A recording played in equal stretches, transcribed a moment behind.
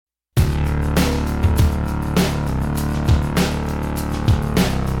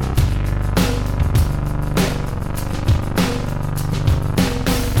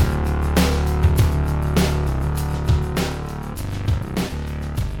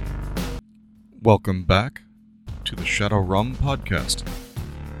Welcome back to the Shadow Rum podcast.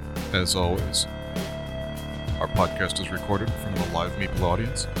 As always, our podcast is recorded in front of a live Meeple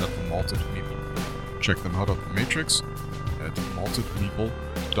audience at the Malted Meeple. Check them out at The Matrix at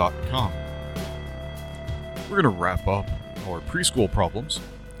maltedmeeple.com. We're going to wrap up our preschool problems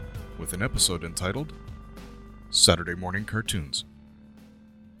with an episode entitled Saturday Morning Cartoons.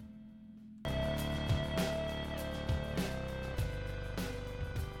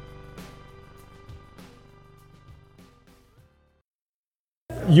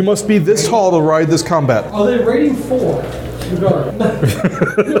 You must be this tall to ride this combat. Are they rating 4?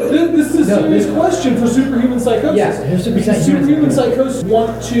 This is a serious question for Superhuman Psychosis. Yes, Superhuman Psychosis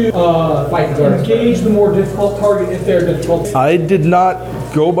want to engage the more difficult target if they're difficult. I did not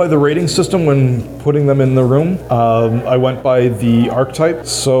go by the rating system when putting them in the room. I went by the archetype,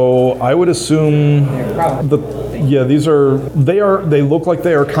 so I would assume they look like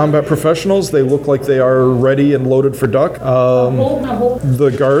they are combat professionals. They look like they are ready and loaded for duck.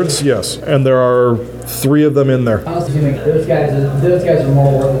 The guards, yes, and there are 3 of them in there. I was assuming those guys are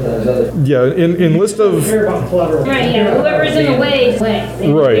more worth it than those others. Yeah, in list of... Right, yeah, whoever's in the way is way.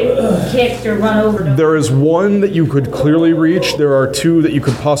 They Right. get kicked or run over. There is 1 that you could clearly reach. There are 2 that you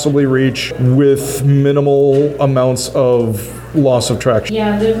could possibly reach with minimal amounts of loss of traction.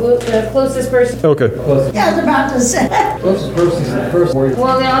 Yeah, the closest person. Okay. Yeah, I was about to say. Closest person is the first warrior.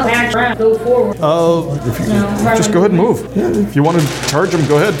 Well, then I'll back around, go forward. Just go ahead and move. If you want to charge him,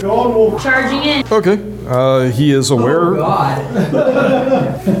 go ahead. Charging in. Okay. He is aware. Oh, God.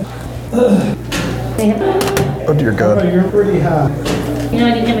 Oh, dear God. You're pretty high. You know,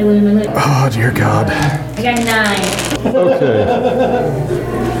 I didn't hit my limit. Oh, dear God. I got 9. Okay.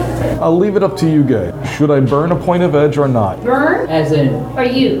 I'll leave it up to you guys. Should I burn a point of edge or not? Burn? As in, Or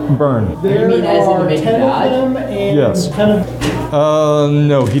you? Burn. you mean as in to make 10 dodge? of them and Yes. 10 of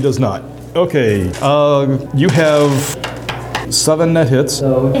No, he does not. Okay. You have 7 net hits.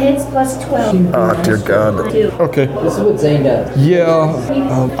 So, Hits plus 12. Oh, dear God. 2. Okay. this is what Zane does. Yeah.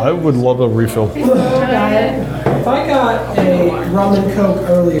 I would love a refill. If I got a rum and coke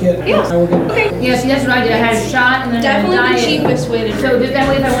early, I will get Okay. Yeah, see, that's what I did. I had a shot and then Definitely a the diet. cheapest way to So that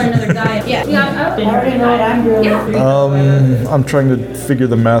way if I want another diet. Yeah. See, I Already know what I'm doing. I'm trying to figure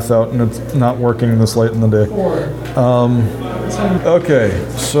the math out, and it's not working this late in the day. Okay.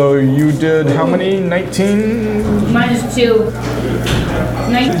 So you did how many? 19? Minus 2.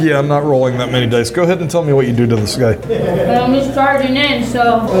 19. Yeah, I'm not rolling that many dice. Go ahead and tell me what you do to this guy. Well, I'm just charging in,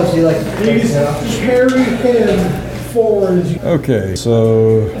 so. Oh, so you like carry him forward as you Okay,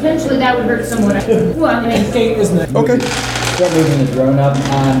 so... Eventually that would hurt someone. Well, I mean, skate, isn't it? Okay. start moving the drone up.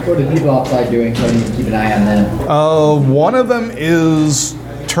 What are the people outside doing? So I need to keep an eye on them. One of them is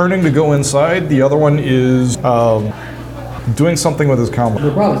turning to go inside. The other one is doing something with his camera.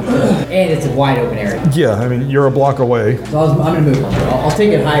 They're probably, and it's a wide open area. Yeah, I mean, you're a block away. So I'm gonna move. I'll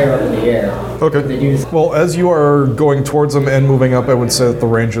take it higher up in the air. They Okay. do this. Well, as you are going towards them and moving up, I would say that the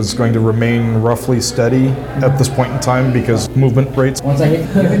range is going to remain roughly steady at this point in time because movement rates. Once I hit,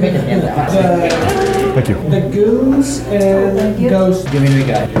 give me a hand out. Thank you. The goons and ghosts. Give me the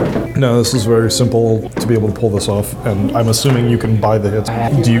guy. No, this is very simple to be able to pull this off, and I'm assuming you can buy the hits.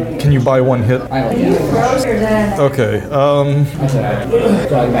 Can you buy 1 hit? I like that. Closer than. Okay. I said I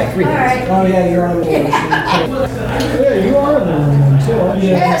can buy 3 hits. Oh yeah, you're on the Yeah, you are on the one too, aren't you?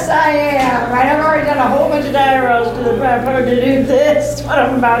 Yes, I am. Right, I've already done a whole bunch of die rolls to the point to do this. What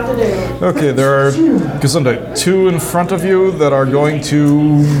I'm about to do. Okay, there are Gesundheit, 2 in front of you that are going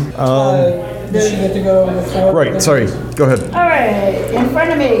to. Does she get to go before? Right. Sorry. Go ahead. All right, in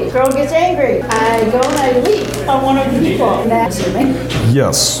front of me, girl gets angry. I go and I leap on one of the people. And that's me.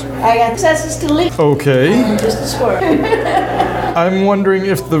 Yes. I got accesses to leap. Okay. Just a squirrel. I'm wondering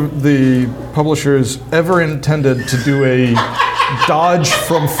if the publishers ever intended to do a dodge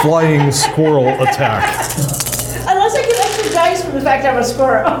from flying squirrel attack. Unless I get extra dice from the fact I'm a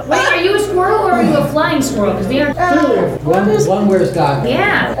squirrel. wait, are you a squirrel or are you a flying squirrel? Because they are. One wears goggles.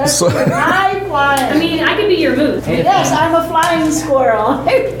 Yeah. So, I'm flying. I mean, I could be your moose. Yes, I'm a flying squirrel.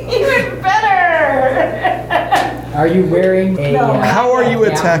 Even better. Are you wearing a? No. how are you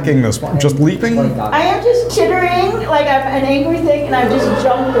attacking this one? Just leaping? I am just chittering like I'm an angry thing, and I'm just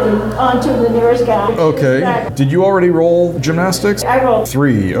jumping onto the nearest guy. Okay. Did you already roll gymnastics? I rolled.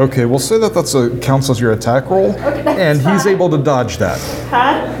 3. Okay, we'll say that counts as your attack roll. Okay, that's And he's fine. able to dodge that.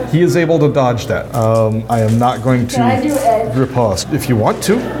 Huh? He is able to dodge that. I am not going Can I do to edge? riposte. If you want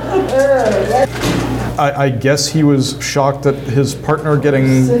to. Yes. I guess he was shocked at his partner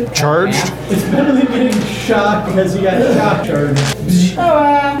getting charged. It's better than getting shot because he got shot charged.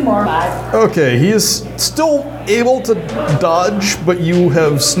 Oh, more. 5. Okay, he is still able to dodge, but you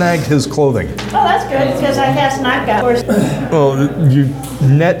have snagged his clothing. Oh, that's good, because I cast knockout. Well, you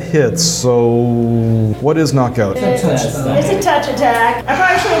net hits, so what is knockout? It's a touch attack.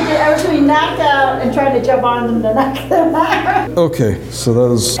 I was being knocked out and trying to jump on them to knock them out. Okay, so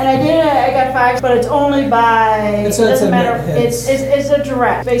that is... And I got 5, but it's only by, it doesn't matter, it's a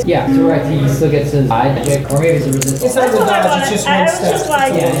direct. Basically. Yeah, direct. He still gets his eye check, or maybe it's a resistance. It's not That's the what I dodge, wanted. it's just I one was step. just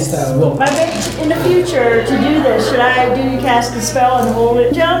like, Yeah, it's will. my in the future, to do this, should I cast the spell and hold it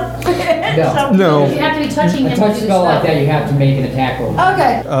and jump? No. You have to be touching A him touch to do spell like stuff. that, you have to make an attack roll.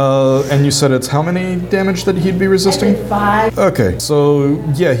 Okay. And you said it's how many damage that he'd be resisting? 5. Okay, so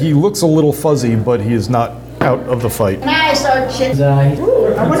yeah, he looks a little fuzzy, but he is not out of the fight. And I start shit. He's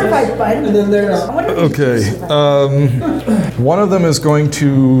Ooh, I wonder if I bite him. And then they're I wonder if Okay, one of them is going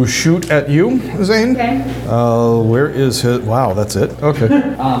to shoot at you, Zane. Okay. Where is his... Wow, that's it? Okay.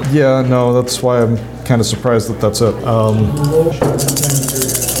 Yeah, no, that's why I'm kind of surprised that that's it.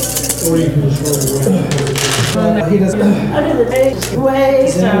 he doesn't. under the base way.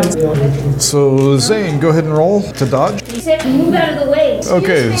 So, Zane, go ahead and roll to dodge. He said move out of the way.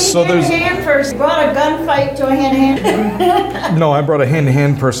 Okay, so there's... hand first. Brought a gunfight to a hand-to-hand. No, I brought a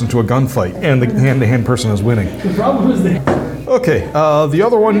hand-to-hand person to a gunfight, and the hand-to-hand person is winning. The problem is that Okay, the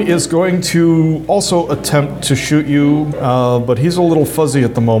other one is going to also attempt to shoot you, but he's a little fuzzy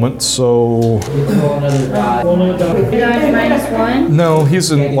at the moment, so... roll another dodge. Dodge -1. No,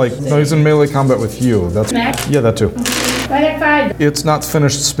 he's in melee combat with you. That's... Max? Yeah, that too. I got 5. It's not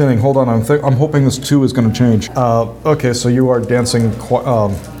finished spinning. Hold on, I'm hoping this 2 is going to change. Okay, so you are dancing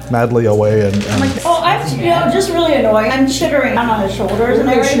madly away and... Oh, I'm just really annoying. I'm chittering on his shoulders and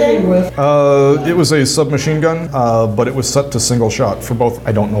they're shooting everything. with. It was a submachine gun, but it was set to single shot for both.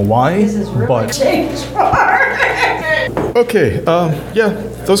 I don't know why, This is really but... changed. Okay, yeah,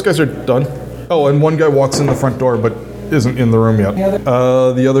 those guys are done. Oh, and one guy walks in the front door, but isn't in the room yet.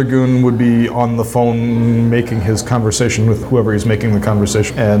 The other goon would be on the phone making his conversation with whoever he's making the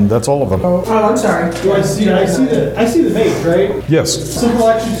conversation, and that's all of them. Oh, I'm sorry. Do I see the mate, right? Yes. Simple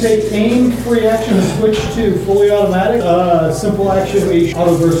action take aim, free action to switch to fully automatic. Simple action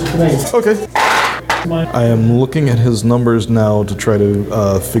auto burst to mate. Okay. I am looking at his numbers now to try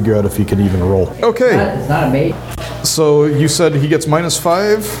to figure out if he can even roll. Okay, It's not a mate. so you said he gets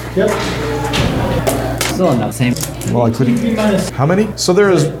 -5? Yep. Still enough. Same. Well, I couldn't... How many? So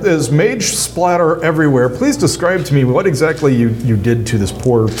there is mage splatter everywhere. Please describe to me what exactly you did to this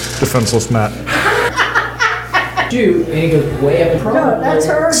poor defenseless Matt. Shoot, and he goes way up in front. No, that's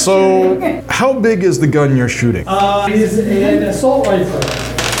her. So, how big is the gun you're shooting? It is an assault rifle.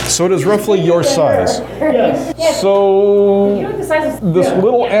 So it is roughly your size. Yes. So You know the size of this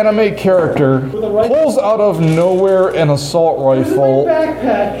little anime character pulls out of nowhere an assault My rifle.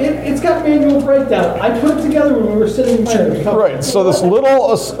 backpack, it's got manual breakdown. I put it together when we were sitting there. Right, so this little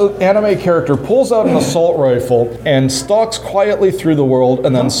anime character pulls out an assault rifle and stalks quietly through the world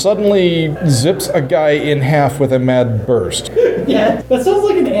and then suddenly zips a guy in half with a mad burst. Yeah, that sounds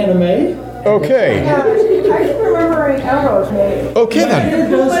like an anime. Okay, I keep remembering arrows, mate. okay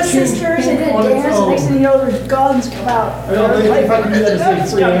then. My sisters, they did dance, and next thing you know, there's guns come out. I don't think if I can do that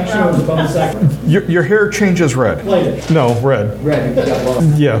as a free action, it was a bonus action. Your hair changes red. Light it. No, red. Red, you got low.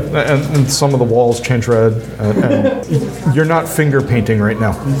 Yeah, and some of the walls change red, and you're not finger painting right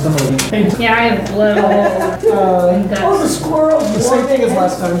now. Yeah, I have blood all Oh, the squirrels. The same thing as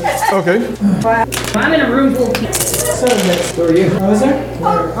last time. Okay. I'm in a room full of people. 7 hits. Who are you? Was there?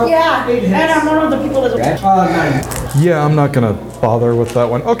 Oh, yeah, 8 hits. and I'm one of the people that. 9. Yeah, I'm not gonna bother with that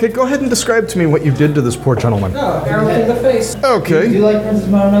one. Okay, go ahead and describe to me what you did to this poor gentleman. Oh, arrow in the face. Do you Okay, like Princess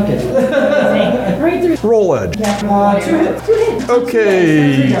Mononoke? Right through. roll edge. 2 hits.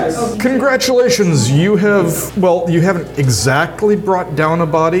 Okay, congratulations. You haven't exactly brought down a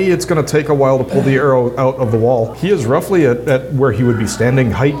body. It's gonna take a while to pull the arrow out of the wall. He is roughly at where he would be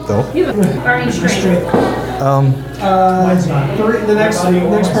standing height, though. You have a guardian strength. Mine's not. 3. The next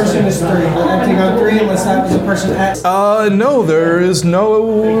person is 3. I take on 3 unless that was a person at. No, there is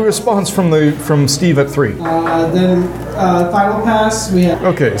no response from Steve at 3. Then final pass, we have.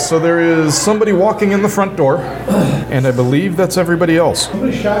 Okay, so there is somebody walking in the front door, and I believe that's everybody else.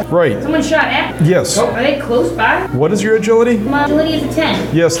 Somebody shot. Right. Someone shot at. Yes. Are they close by? What is your agility? My agility is a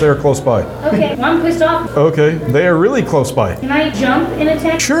 10. Yes, they are close by. Okay, well, I'm pissed off. Okay, they are really close by. Can I jump and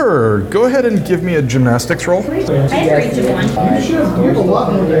attack? Sure, go ahead and give me a gymnastics roll. I have reach of 1. You should have pulled a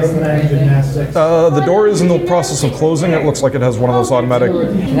lot more dice than that in gymnastics. The door is in the process of closing. It looks like it has one of those automatic.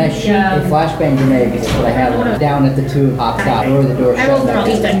 Can I shoot a flashbang grenade? Because that's what I have down at the 2 up top, or the door I rolled shut all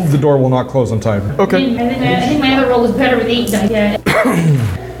these dice. The door will not close in time. Okay. I think my other roll was better with 8 dice. Yeah.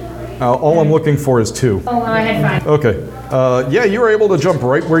 All I'm looking for is 2. Oh, I had 5. Okay. Yeah, you were able to jump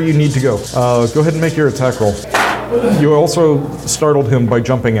right where you need to go. Go ahead and make your attack roll. You also startled him by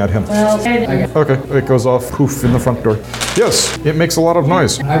jumping at him. Well, Okay, it goes off, poof, in the front door. Yes, it makes a lot of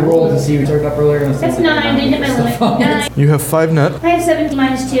noise. I rolled to see you turned up earlier. And that's 9. Didn't hit my limit. 9. You have 5 net. I have 17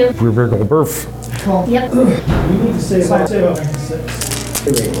 minus 2. Burf. Yep. You need to save about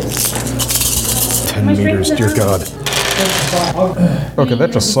 6. 10 meters, dear God. Okay,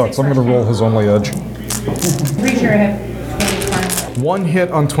 that just sucks. I'm gonna roll his only edge. Pretty sure I have 1 hit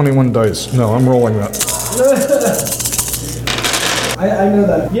on 21 dice. No, I'm rolling that. I know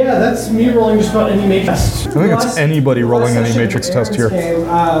that. Yeah, that's me rolling just about any matrix. I think it's anybody rolling any matrix test here.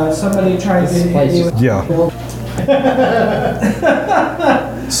 Somebody tried to hit me with Yeah.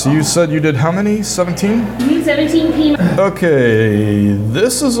 So you said you did how many? 17? You need 17 p. Okay,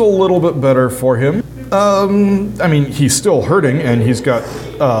 this is a little bit better for him. I mean, he's still hurting, and he's got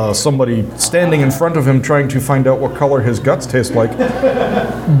somebody standing in front of him trying to find out what color his guts taste like.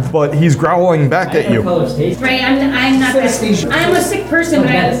 But he's growling back at you. Colors taste. Right, I'm not that. I'm a sick person, but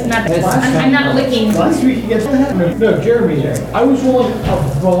I'm not that. I'm not licking. Last week he gets no, Jeremy. I was rolling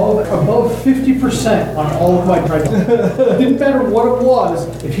above 50% on all of my tries. Didn't matter what it was.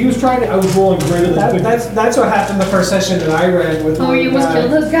 If he was trying to, I was rolling greater than 50. That's what happened the first session that I ran with. Oh, you almost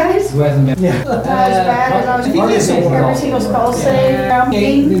killed those guys? Who hasn't been? Yeah. Not as bad as I was Party every single spell save,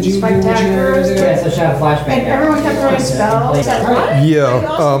 Did you spectacular. Yes, I shot a flashbang. And everyone kept throwing spells. It's like, what? Yeah, They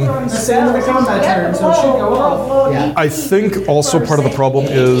also throwing That's the end of the spells. combat turn, so it should go off. Yeah. I think also part of the problem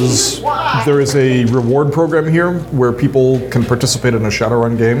is there is a reward program here where people can participate in a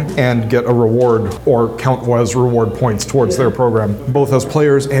Shadowrun game and get a reward or count as reward points towards their program, both as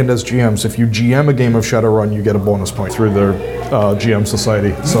players and as GMs. If you GM a game of Shadowrun, you get a bonus point through their GM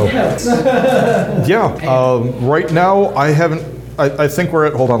society. So, yeah, right now I haven't. I think we're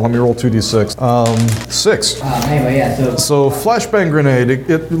at. Hold on, let me roll 2d6. 6. Anyway, yeah, So flashbang grenade.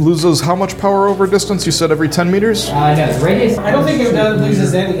 It loses how much power over distance? You said every 10 meters. no, the radius. I don't think it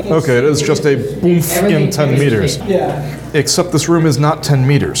loses any. Okay, it is just a boof in 10 meters. Yeah. Except this room is not 10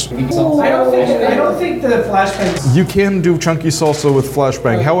 meters. I don't think the flashbang. You can do chunky salsa with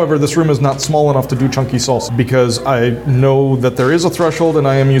flashbang. However, this room is not small enough to do chunky salsa because I know that there is a threshold, and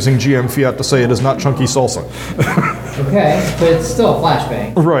I am using GM fiat to say it is not chunky salsa. Okay, but it's still a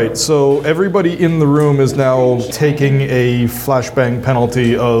flashbang. Right. So everybody in the room is now taking a flashbang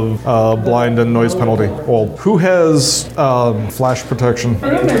penalty of blind and noise penalty. Well, who has flash protection? I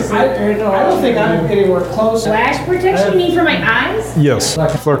don't think I'm anywhere close. Flash protection? You mean for my eyes? Yes.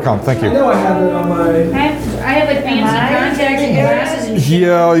 Flare comp. Thank I you. know I have it on my. I have like fancy contacts and glasses and shit.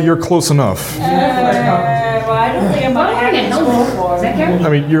 Yeah, you're close enough. Well, I don't think I'm Oh, gonna I have got it. helmet. Does that count? I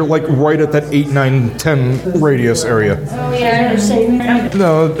mean, you're like right at that 8, 9, 10 radius area. Oh, yeah.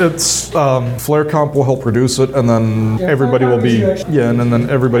 No, it's flare comp will help reduce it, and then everybody will be and then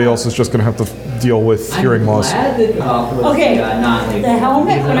everybody else is just going to have to deal with hearing loss. Glad that was, Okay, not the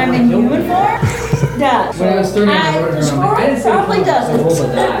helmet when I'm in human form does. When I was 30, The squirrel probably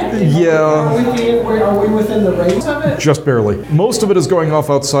doesn't. Yeah, Are we within the range of it? just barely. Most of it is going off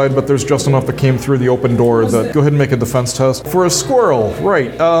outside, but there's just enough that came through the open door that. Go ahead and make a defense test for a squirrel.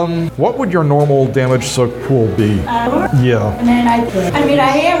 Right. What would your normal damage suck pool be? Yeah. And then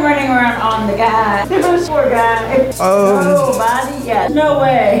I am running around on the guy. This poor guy. Oh, body, yeah. No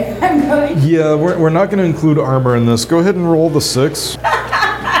way. I'm going. Yeah, we're not going to include armor in this. Go ahead and roll the 6.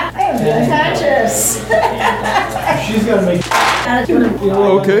 I am unconscious. She's gonna make.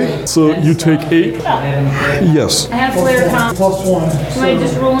 Okay, so you take 8. Yes. I have flare comp. +1. Am I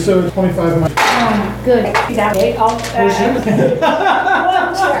just rolling? So 25 of my. Good.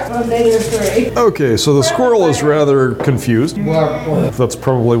 -3. Okay, so the squirrel is rather confused. That's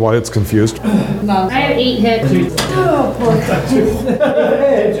probably why it's confused. I have 8 hits. Oh, poor guy.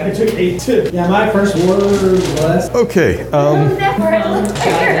 I took 8 too. Yeah, my first word was. Okay,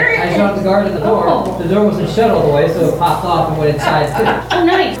 I shot the guard at the door. Oh. The door wasn't shut all the way, so it popped off and went inside too. Oh,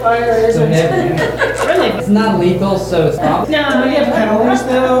 nice. So Really? it's not lethal, so it's probably. No, Do we have penalties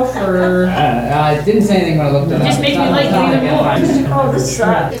now for? It didn't say anything when I looked it up. Just makes me like you even more. Oh, this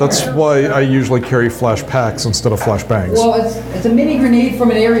sucks. that's why I usually carry flash packs instead of flash bangs. Well, it's a mini grenade from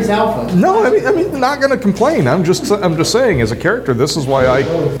an Ares Alpha. No, I mean, not gonna complain. I'm just saying, as a character, this is why I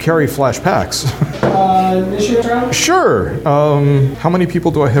carry flash packs. Initiative round? Sure. How many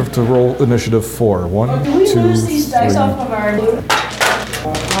people do I have to roll initiative for? 1, Do we 2, lose these dice 3. off of our loot?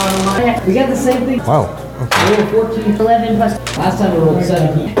 We got the same thing. Wow. Okay. We rolled 14. 11 plus. Last time we rolled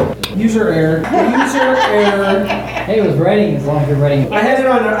 17. User error. User error. Hey, it was writing as long as you're writing. I had it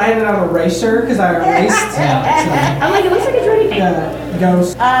on eraser because I erased. I'm like, it looks like it's ready.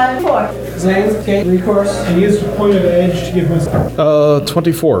 Ghost. 4. Zane, okay, recourse. And use the point of edge to give myself.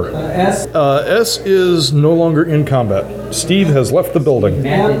 24. S. S is no longer in combat. Steve has left the building.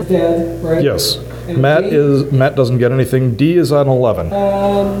 Matt dead, right? Yes. And Matt D? doesn't get anything. D is on 11.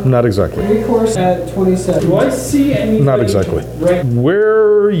 Not exactly. Recourse at 27. Do I see any? Not exactly. Right.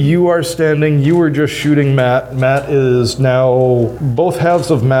 Where you are standing, you were just shooting Matt. Matt is now, both halves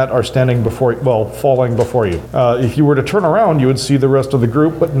of Matt are standing before, falling before you. If you were to turn around, you would see the rest of the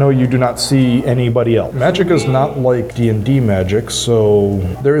group, but no, you do not see anybody else. Magic is not like D&D magic, so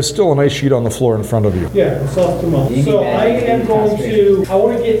there is still an ice sheet on the floor in front of you. Yeah, self-demolish. So I am going to, I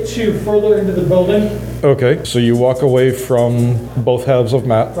want to get to further into the building. Okay, so you walk away from both halves of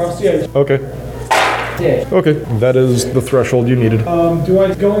Matt. Across the edge. Okay. Okay, that is the threshold you needed. Do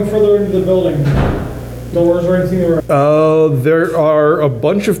I, going further into the building, doors or anything around? There are a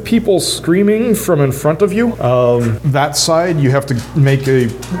bunch of people screaming from in front of you. That side, you have to make a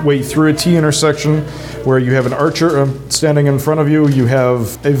way through a T intersection where you have an archer standing in front of you. You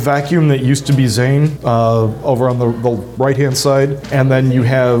have a vacuum that used to be Zane over on the right-hand side. And then you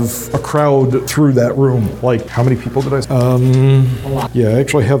have a crowd through that room. Like, how many people did I say? A lot. Yeah, I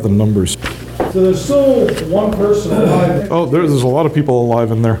actually have the numbers. So there's still one person alive. Oh, there's a lot of people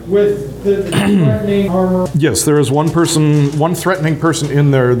alive in there. With the threatening armor. Yes, there is one threatening person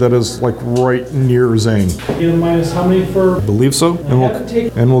in there that is like right near Zane. Minus how many for? I believe so.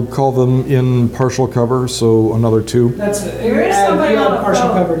 And we'll call them in partial cover, so another 2. That's There is somebody on the partial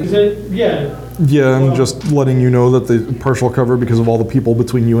phone. cover. Is it? Yeah. Yeah, I'm just letting you know that the partial cover because of all the people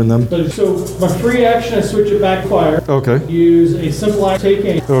between you and them. So my free action, I switch it back fire. Okay. Use a simple act, take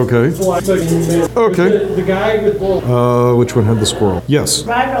aim. Okay. Okay. The guy with bull. Which one had the squirrel? Yes.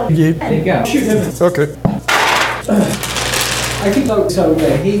 Rival. Yeah. There you go. Shoot him. Okay. I think so.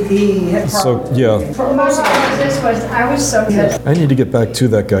 Yeah, he had So, yeah. For most of this was, I was so good. I need to get back to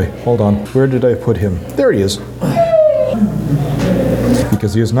that guy. Hold on. Where did I put him? There he is.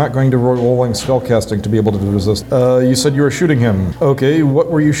 Because he is not going to rolling spellcasting to be able to resist. You said you were shooting him. Okay,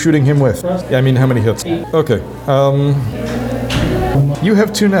 what were you shooting him with? I mean, how many hits? Okay. You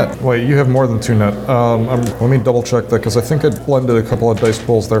have 2 net. Wait, you have more than 2 net. Let me double check that because I think I blended a couple of dice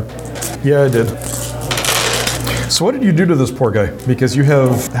pulls there. Yeah, I did. So what did you do to this poor guy? Because you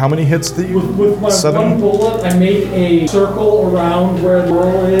have how many hits that you? With my 7? one bullet, I made a circle around where the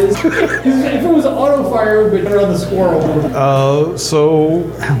squirrel is. If it was auto fire, it would be around the squirrel. So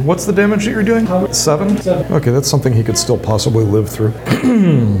what's the damage that you're doing? 7? 7. Okay, that's something he could still possibly live through.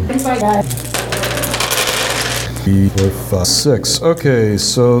 With 6. Okay,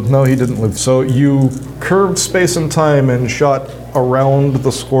 so no, he didn't live. So you curved space and time and shot around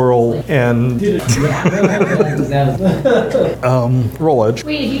the squirrel and roll edge.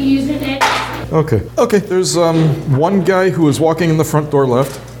 Wait, did you use an edge? Okay, there's one guy who is walking in the front door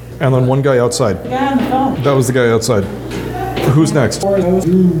left, and then one guy outside. Guy on the phone. That was the guy outside. Who's next?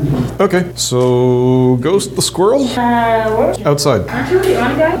 Okay, so Ghost the squirrel outside. Aren't you already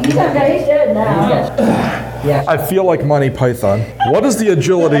on a guy? He's dead now. Yeah. I feel like Monty Python. What is the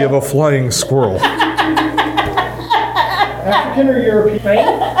agility of a flying squirrel? African or European? Right?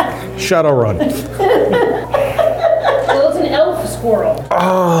 Shadowrun. Well, it's an elf squirrel.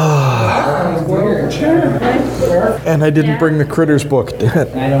 And I didn't bring the Critters book, damn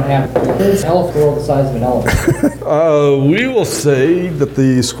it. I don't have this elf squirrel the size of an elephant. We will say that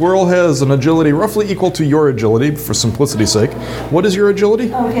the squirrel has an agility roughly equal to your agility, for simplicity's sake. What is your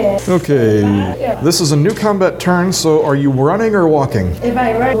agility? Okay. Okay. This is a new combat turn, so are you running or walking? If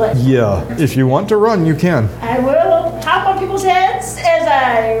I run, Yeah. If you want to run, you can. I will hop on people's heads as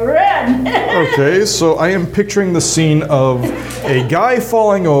I run. Okay, so I am picturing the scene of a guy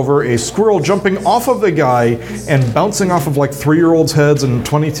falling over, a squirrel jumping off of the guy and bouncing off of like 3-year-olds' heads and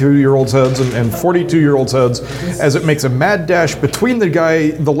 22-year-olds' heads and 42-year-olds' heads as it makes a mad dash between the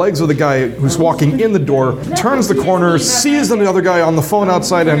legs of the guy who's walking in the door, turns the corner, sees the other guy on the phone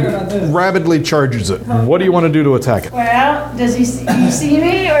outside and rabidly charges it. What do you want to do to attack it? Well, does he see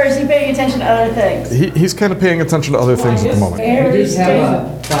me or is he paying attention to other things? He's kind of paying attention to other things at the moment. Hair We just have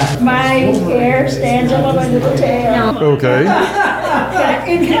stands- a flash. my hair stands up on my little tail. Okay.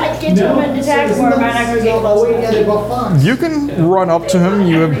 Can I get to him and attack him or am I not going to get close? You can run up to him.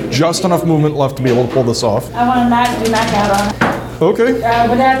 You have just enough movement left to be able to pull this off. I want to do knockout on him. Okay.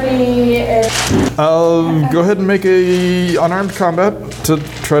 Would that be Go ahead and make a unarmed combat to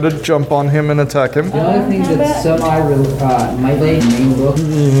try to jump on him and attack him. The only thing that's my main book.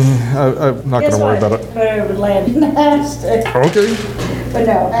 I'm not going to worry about it. But it would land nasty. Okay. But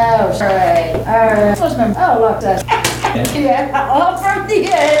no. Oh, sorry. Alright. What's my... Oh, look, that's... Yeah, off from the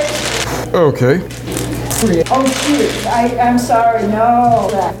edge. Okay. Oh, shoot. I'm sorry. No.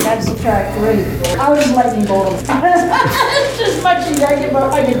 That's track 3. I was lightning bolt. It's just much as I get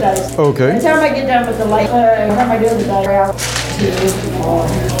dice. Okay. By the time I get done with the light, what am I doing with the dice?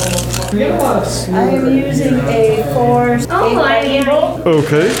 I am using a force. Oh, lightning bolt.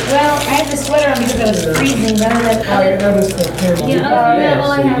 Okay. Well, I had the sweater on because it was freezing. None of that. Yeah, other than that,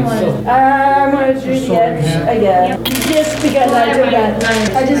 all I have was. I'm going to do the edge again. Just because I did that.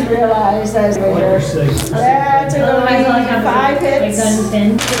 I just realized that's right here. That's going to be 5 hits.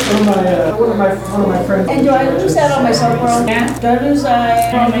 One of my friends. And do I lose that on my self roll? Yeah. Do I lose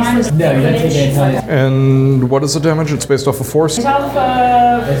minus? No, you don't take any time. And what is the damage? It's based off of force? Self,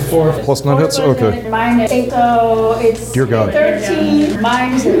 It's 4. Plus non hits? Okay. Minus 8, so it's Dear God. 13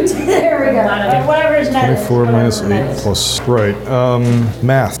 minus 8. There we go. Whatever is net. 24 minus 8 plus. Right.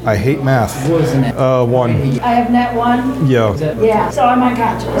 Math. I hate math. What was the net? 1. I have net 1. Yeah. Yeah, so I'm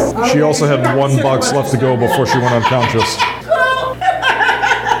unconscious. She also had 1 box left to go before she went unconscious.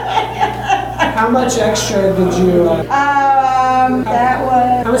 How much extra did you? That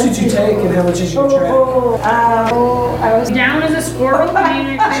was. How much did you take, and how much is your track? I was. Down as a squirrel. I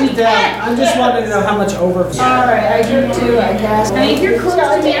mean, I'm just wanting to know how much over. Alright, I do too, I guess. I mean, if you're close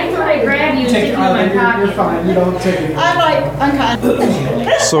to me, I thought I grabbed you and stick you in my You're pocket. fine. You don't take it. I'm like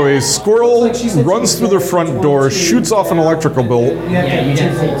unconscious. So a squirrel runs through the front door, shoots off an electrical bolt, Yeah, you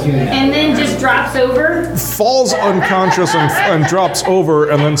didn't take 2. And then just drops over. falls unconscious and drops over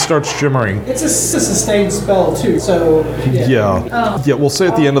and then starts shimmering. It's a sustained spell too, so Yeah. Yeah, we'll say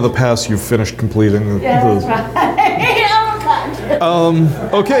at the end of the pass you've finished completing the... Yeah, that's fine. I'm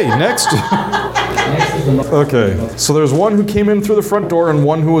unconscious. Okay, next. Okay, so there's one who came in through the front door and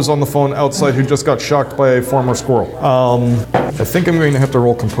one who was on the phone outside who just got shocked by a former squirrel. I think I'm going to have to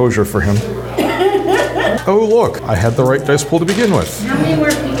roll composure for him. Oh look, I had the right dice pool to begin with. How many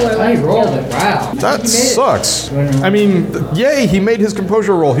more people are I left? rolled it. Wow. That sucks. I mean, yay, he made his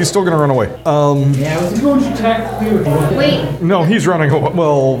composure roll. He's still going to run away. Yeah, it was you want to attack me. Wait, No, he's running away.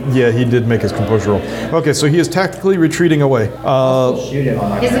 Well, yeah, he did make his composure roll. Okay, so he is tactically retreating away. shoot him on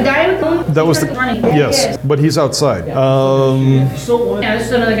my is the guy with the That was the... running? Yes, but he's outside. Yeah, there's still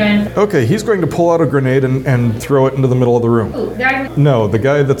another guy. Okay, he's going to pull out a grenade and throw it into the middle of the room. Ooh, guy. No, the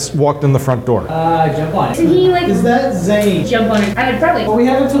guy that's walked in the front door. jump on it. Isn't he like Is that Zane? jump on it? I would probably. Well, we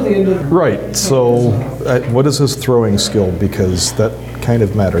have until the end of the. Right, so what is his throwing skill? Because that kind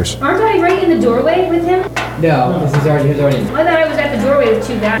of matters. Aren't I right in the doorway with him? No, he was already I thought I was at the doorway with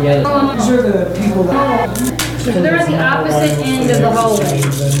 2 guys. Yeah. These are the people that. So they're at the opposite end of the hallway.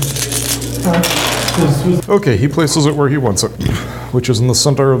 Okay, he places it where he wants it, which is in the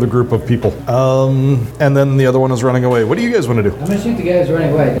center of the group of people. And then the other one is running away. What do you guys want to do? I'm gonna shoot the guy who's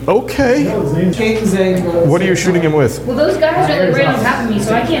running away. Okay. Kate and Zane. What are you shooting him with? Well, those guys are like right on top of me,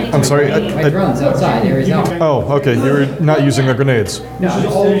 so I can't. I'm sorry. My drone's outside. There is Alpha. Oh, okay. You're not using the grenades. No,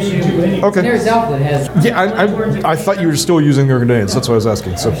 I'm just shooting. Okay. There's Alpha that has. Yeah, I thought you were still using the grenades. That's what I was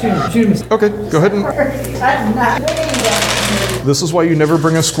asking. So, Shoot him. okay, go ahead and. I'm not doing that. This is why you never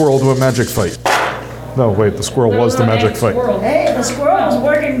bring a squirrel to a magic fight. No, wait. The squirrel was the magic fight. Hey, the squirrel was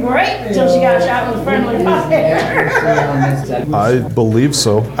working great until she got shot with a friendly fire. I believe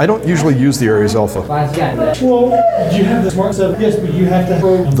so. I don't usually use the Ares Alpha, Well, you have the smart stuff, yes, but you have to.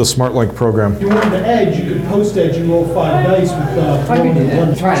 the SmartLink program. If you wanted to edge, you could post edge and roll 5 dice with I can do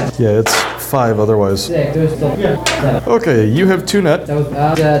that. Try it. Yeah, it's 5 otherwise. 6. There's still 7. Okay, you have 2 net. That was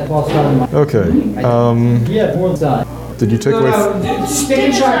 12 stars. Okay. Yeah, more than Done. Did you take away? no,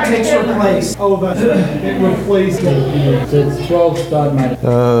 Stand Shot takes replace. Oh, but it replaced So it's 12 stars minus.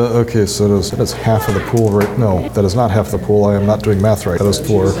 Okay, so that is half of the pool, right? No, that is not half the pool. I am not doing math right. That is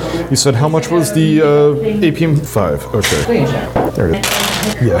 4. You said how much was the APM? 5. Okay, Stay in check. there it is.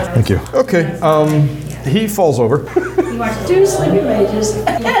 Yeah, thank you. Okay, he falls over. You watch 2 sleeping mages. We're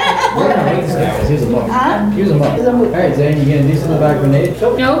gonna make this guy. Use a move. Use a move. Alright, Zane, you gonna do something about grenade?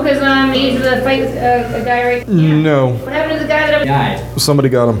 No, because I used the fight with a guy right. Yeah. No, What happened to the guy that? Died. somebody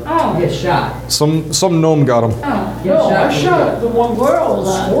got him. Oh. Get shot. Some gnome got him. Oh. Get No, I shot. shot the one squirrel.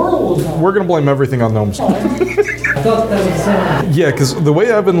 Squirrel was on. We're gonna blame everything on gnomes. I thought that was the same. Yeah, because the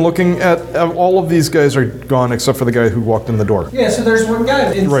way I've been looking at all of these guys are gone except for the guy who walked in the door. Yeah, so there's one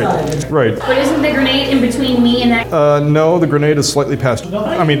guy inside. Right. But isn't the grenade in between me and that? No, the grenade is slightly past.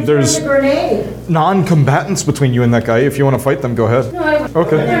 I mean, there's The grenade. non-combatants between you and that guy. If you want to fight them, go ahead. No, I would.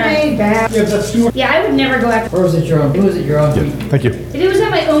 Okay. Grenade back. Yeah, that's 2. Yeah, I would never go after. Or was it your own? Who was it your own? Thank you. If it was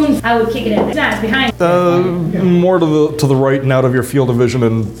at my own, I would kick it in. It's not. It's behind. More to the right and out of your field of vision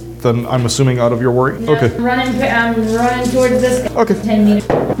and then I'm assuming out of your worry. No, Okay. I'm running towards this guy. Okay. 10 meters.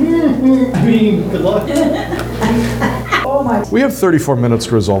 I mean, good luck. Oh my. We have 34 minutes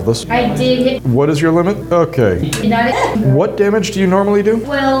to resolve this. I did hit. What is your limit? Okay. Not it. What damage do you normally do?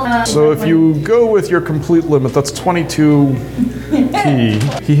 Well, So if you go with your complete limit, that's 22 P.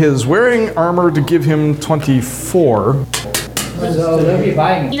 He is wearing armor to give him 24. So they'll be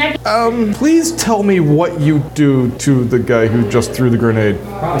buying it. Please tell me what you do to the guy who just threw the grenade.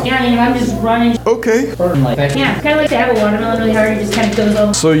 Yeah, I mean, I'm just running. Okay. Like, Yeah, kind of like to have a watermelon really hard. It just kind of goes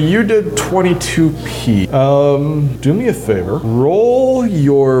over. So you did 22 P. Do me a favor. Roll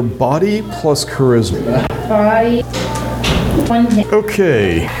your body plus charisma. Body. 1 hit.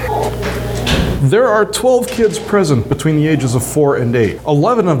 Okay. There are 12 kids present between the ages of 4 and 8.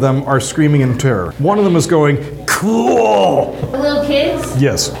 11 of them are screaming in terror. One of them is going, cool! The little kids.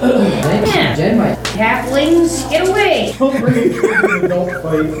 Yes. Yeah. Jen might. Halflings, get away. Don't bring it to an adult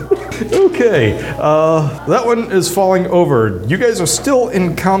fight. Okay. That one is falling over. You guys are still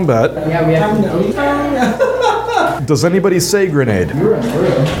in combat. Yeah, we have to. Does anybody say grenade? You're in through.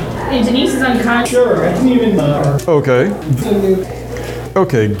 And Denise is unconscious. Sure, I can even. Okay.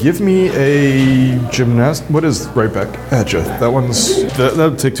 Okay, give me a gymnast. What is right back at you? That one's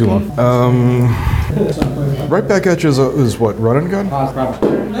that'd take too long. Right back at you is what? Run and gun?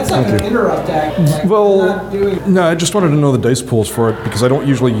 That's like an interrupt act. Like, Well, not doing. no, I just wanted to know the dice pools for it because I don't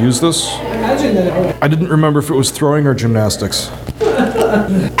usually use this. Imagine that. I didn't remember if it was throwing or gymnastics.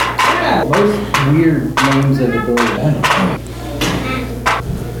 Most weird names of ability.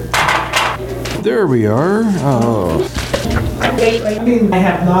 There we are. Oh. Wait, I mean, I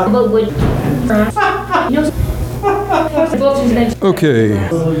have not. but would.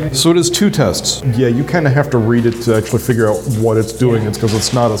 Okay, so it is 2 tests. Yeah, you kind of have to read it to actually figure out what it's doing. It's because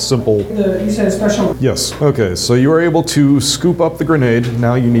it's not a simple... You said special. Yes, okay, so you are able to scoop up the grenade.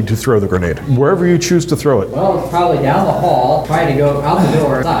 Now you need to throw the grenade. Wherever you choose to throw it. Well, it's probably down the hall, trying to go out the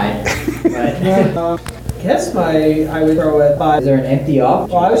door side. But Guess I would throw it by. is there an empty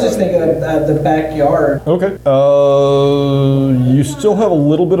off? Well, I was just thinking of the backyard. Okay. You still have a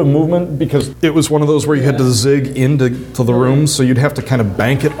little bit of movement because it was one of those where you had to zig into the room, so you'd have to kind of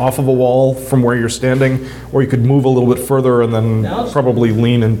bank it off of a wall from where you're standing, or you could move a little bit further and then probably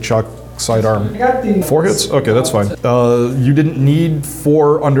lean and chuck sidearm. I got the 4 hits? Okay, that's fine. You didn't need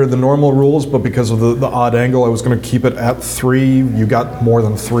 4 under the normal rules, but because of the odd angle, I was going to keep it at 3. You got more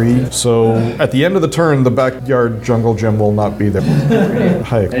than 3. So at the end of the turn, the backyard jungle gym will not be there.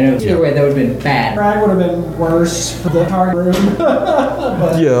 Hi. I know either way that would have been bad. drag would have been worse for the hard room.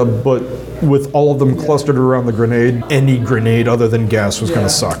 Yeah, but with all of them clustered around the grenade, any grenade other than gas was going to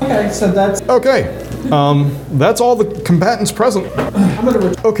suck. Okay, so that's. Okay, that's all the combatants present. I'm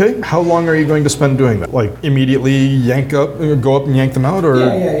gonna. Okay, how long are you going to spend doing that? Like immediately go up and yank them out, or?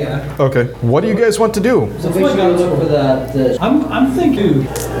 Yeah. Okay, what do you guys want to do? So we should go look for the I'm thinking.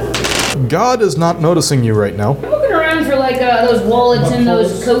 God is not noticing you right now. I'm looking around for like those wallets and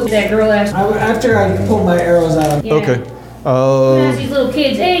those coats that girl asked. After I pull my arrows out. Yeah. Okay. There's these little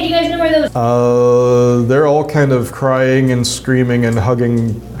kids. Hey, do you guys know where those? They're all kind of crying and screaming and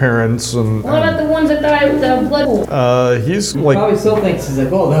hugging parents and. What about the ones that died with the blood pool? He's like. probably still thinks he's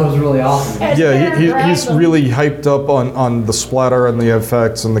like, oh, that was really awesome. Yeah, he's really hyped up on the splatter and the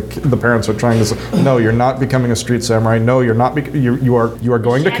effects, and the parents are trying to say, no, you're not becoming a street samurai. No, you're not. You are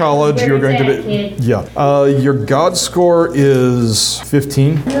going to college. You're going to be. Yeah. Your God score is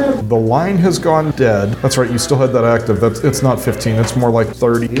 15. The line has gone dead. That's right. You still had that active. It's not 15. It's more like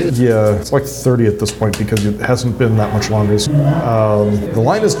 30. Yeah, it's like 30 at this point because it hasn't been that much longer. The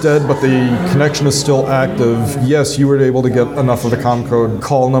line is dead, but the connection is still active. Yes, you were able to get enough of the comm code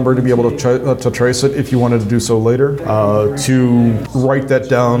call number to be able to trace it if you wanted to do so later. To write that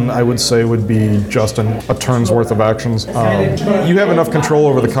down, I would say would be just a turn's worth of actions. You have enough control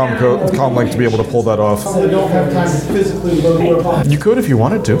over the comm link to be able to pull that off. I don't have time to physically load up. You could if you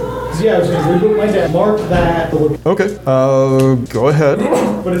wanted to. Yeah, I was going to reboot my deck, mark that. Okay, go ahead.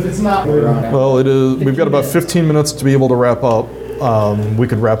 But if it's not, Well, it is. We've got about 15 minutes to be able to wrap up. We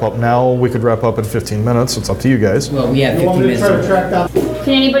could wrap up now. We could wrap up in 15 minutes. It's up to you guys. Well, we have you want 15 me to try to minutes. track down?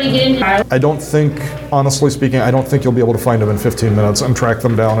 Can anybody get into? I don't think, honestly speaking, I don't think you'll be able to find them in 15 minutes and track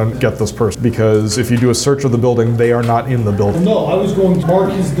them down and get this person. Because if you do a search of the building, they are not in the building. No, I was going to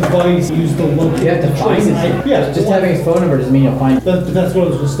mark his device, use the location. You have to find it. Yeah, Just having his phone number doesn't mean you'll find it. That's what I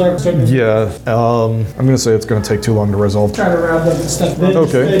was going to start. Yeah, I'm going to say it's going to take too long to resolve. Try to round up the stuff.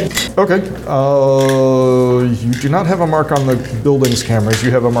 Okay. Okay. You do not have a mark on the building's cameras.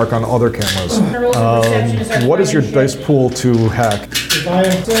 You have a mark on other cameras. What is your dice pool to hack? If I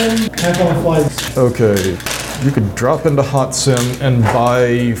am 10, half on flights. Okay. You could drop into Hot Sim and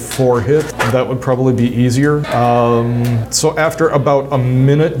buy 4 hits. That would probably be easier. So after about a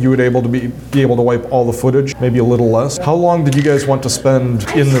minute, you would be able to wipe all the footage, maybe a little less. How long did you guys want to spend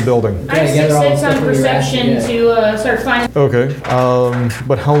in the building? I have 6 hits on perception to start finding. Okay,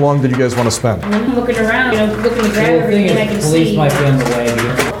 but how long did you guys want to spend? I'm looking around, looking to grab everything I can Police see. might be on the way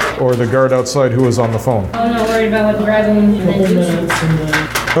here. Or the guard outside who was on the phone? I'm not worried about grabbing and then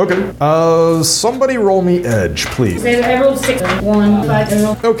juicing. Okay, somebody roll me edge, please. I rolled 6. 1,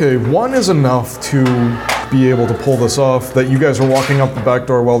 5, Okay, 1 is enough to be able to pull this off, that you guys are walking up the back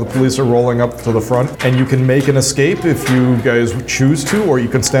door while the police are rolling up to the front, and you can make an escape if you guys choose to, or you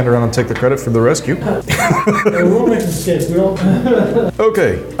can stand around and take the credit for the rescue. We'll make a mistake. We don't.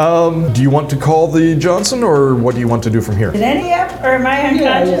 Okay, do you want to call the Johnson, or what do you want to do from here? Did any up, or am I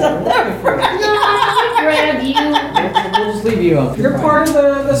unconscious? grab you. We'll just leave you on. You're part of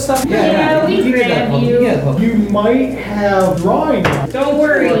the stuff. Yeah, we you grab get you. that You might have drawing. Don't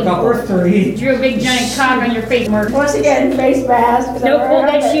worry. Or 3. Drew a big giant cock on your face, Mark. Once again, face mask. No, pull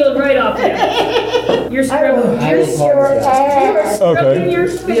that shield right off you. You're scrubbing. I will your ass. Scrubbing your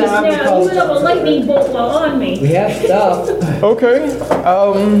face now. You went up a lightning bolt while on me. We have stuff. Okay,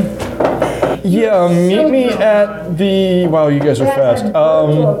 yeah, meet me at the, wow, you guys are fast.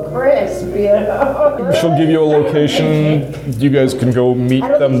 Crisp, you know. She'll give you a location. You guys can go meet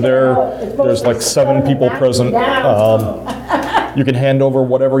them there. There's like 7 people present. You can hand over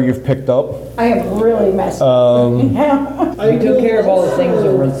whatever you've picked up. I am really messed up. We took care of all the things that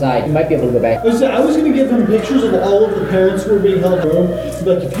were inside. You might be able to go back. I was going to give him pictures of all of the parents who were being held in the room.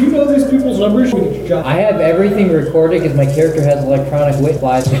 Like, if you know these people's numbers, we can jot. I have everything recorded because my character has electronic wit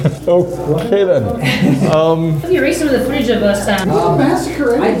flies. Okay then. Let me erase some of the footage of us.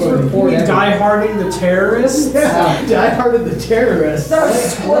 Massacre I just report everything. Die-harding the terrorists? Yeah. Die-harding the terrorists. The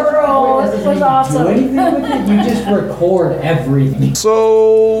squirrel was awesome. Anything with it, you just record everything.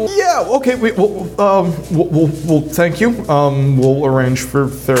 So yeah, okay. We'll thank you. We'll arrange for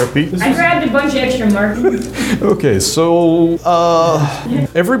therapy. I grabbed a bunch of extra markers. Okay, so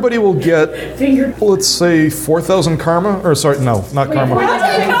everybody will get, Finger. let's say 4,000 karma, or sorry, no, not karma.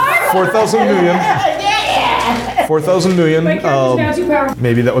 4,000 million. 4,000 million. My character's now too powerful.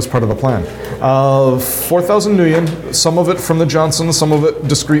 Maybe that was part of the plan. 4,000 million. Some of it from the Johnson, some of it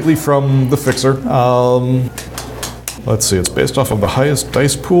discreetly from the Fixer. Let's see, it's based off of the highest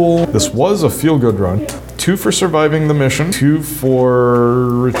dice pool. This was a feel-good run. 2 for surviving the mission, 2 for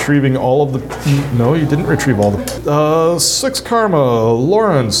retrieving all of the... No, you didn't retrieve all the... 6 karma.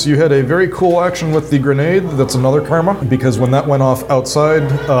 Lawrence, you had a very cool action with the grenade. That's another karma, because when that went off outside,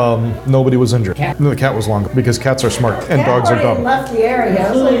 nobody was injured. No, the cat was long, because cats are smart, and dogs are dumb. Left the area.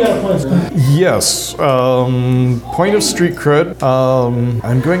 Clearly got a plan. Yes. Point of street cred.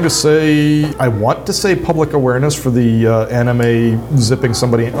 I'm going to say, I want to say public awareness for the anime zipping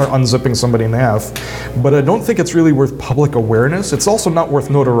somebody or unzipping somebody in half, but I don't think it's really worth public awareness. It's also not worth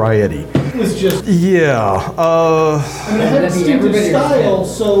notoriety. It's just. Yeah. I mean, it had distinctive style,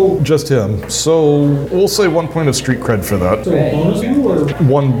 so. Just him. So we'll say 1 point of street cred for that. So a bonus you or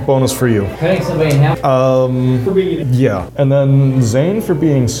 1 bonus for you. Cutting somebody in half. for being. Yeah. And then Zane for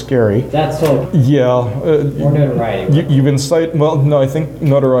being scary. That's so. Yeah. More notoriety. You've incited, well, no, I think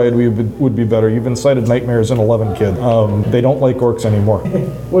notoriety would be better. You've incited nightmares in 11 kid. They don't like orcs anymore.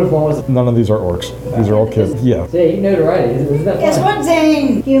 What if one was? None of these are orcs. These are all kids. Yeah. Say notoriety. Isn't that Guess fun? what,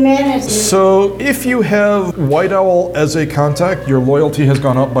 Zane? Humanity. So if you have White Owl as a contact, your loyalty has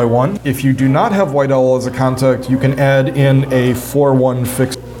gone up by 1. If you do not have White Owl as a contact, you can add in a 4-1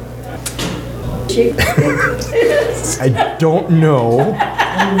 fix. I don't know.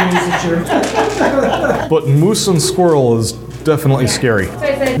 But moose and squirrel is definitely scary.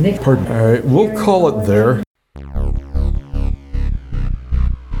 Pardon. All right, we'll call it there.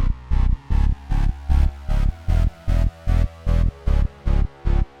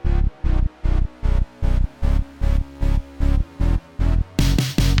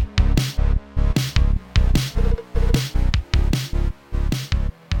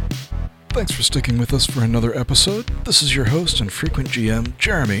 Thanks for sticking with us for another episode. This is your host and frequent GM,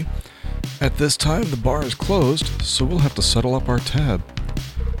 Jeremy. At this time, the bar is closed, so we'll have to settle up our tab.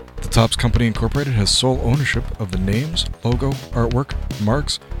 The Tops Company Incorporated has sole ownership of the names, logo, artwork,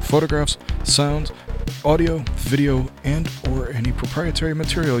 marks, photographs, sounds, audio, video, and/or any proprietary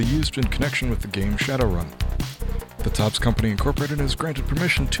material used in connection with the game Shadowrun. The Tops Company Incorporated has granted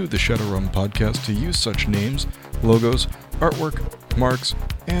permission to the Shadowrun podcast to use such names, logos, artwork, marks,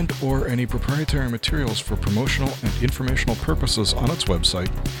 and/or any proprietary materials for promotional and informational purposes on its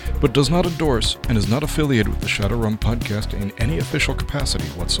website, but does not endorse and is not affiliated with the Shadowrun podcast in any official capacity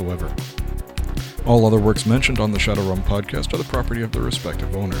whatsoever. All other works mentioned on the Shadow Rum podcast are the property of their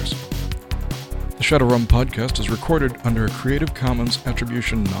respective owners. The Shadow Rum podcast is recorded under a Creative Commons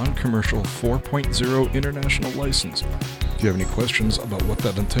Attribution Non-Commercial 4.0 International License. If you have any questions about what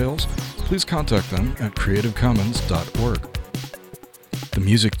that entails, please contact them at creativecommons.org. The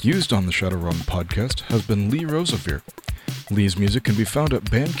music used on the Shadow Rum podcast has been Lee Rosevere. Lee's music can be found at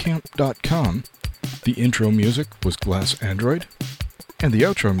bandcamp.com. The intro music was Glass Android, and the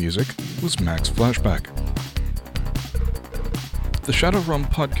outro music was Max Flashback. The Shadow Rum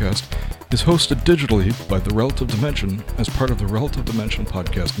podcast is hosted digitally by The Relative Dimension as part of the Relative Dimension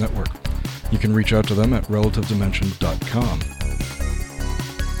Podcast Network. You can reach out to them at relativedimension.com.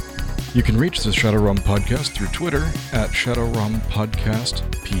 You can reach the Shadow Rum podcast through Twitter at Shadow Rum Podcast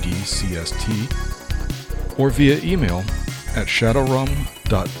PDCST or via email at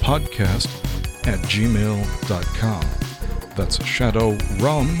shadowrum.podcast@gmail.com. That's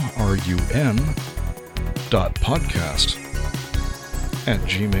shadowrum, R-U-M,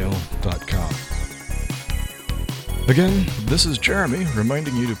 .podcast@gmail.com. Again, this is Jeremy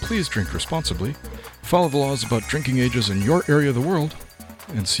reminding you to please drink responsibly, follow the laws about drinking ages in your area of the world,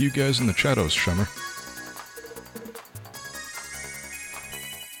 and see you guys in the shadows, Shummer.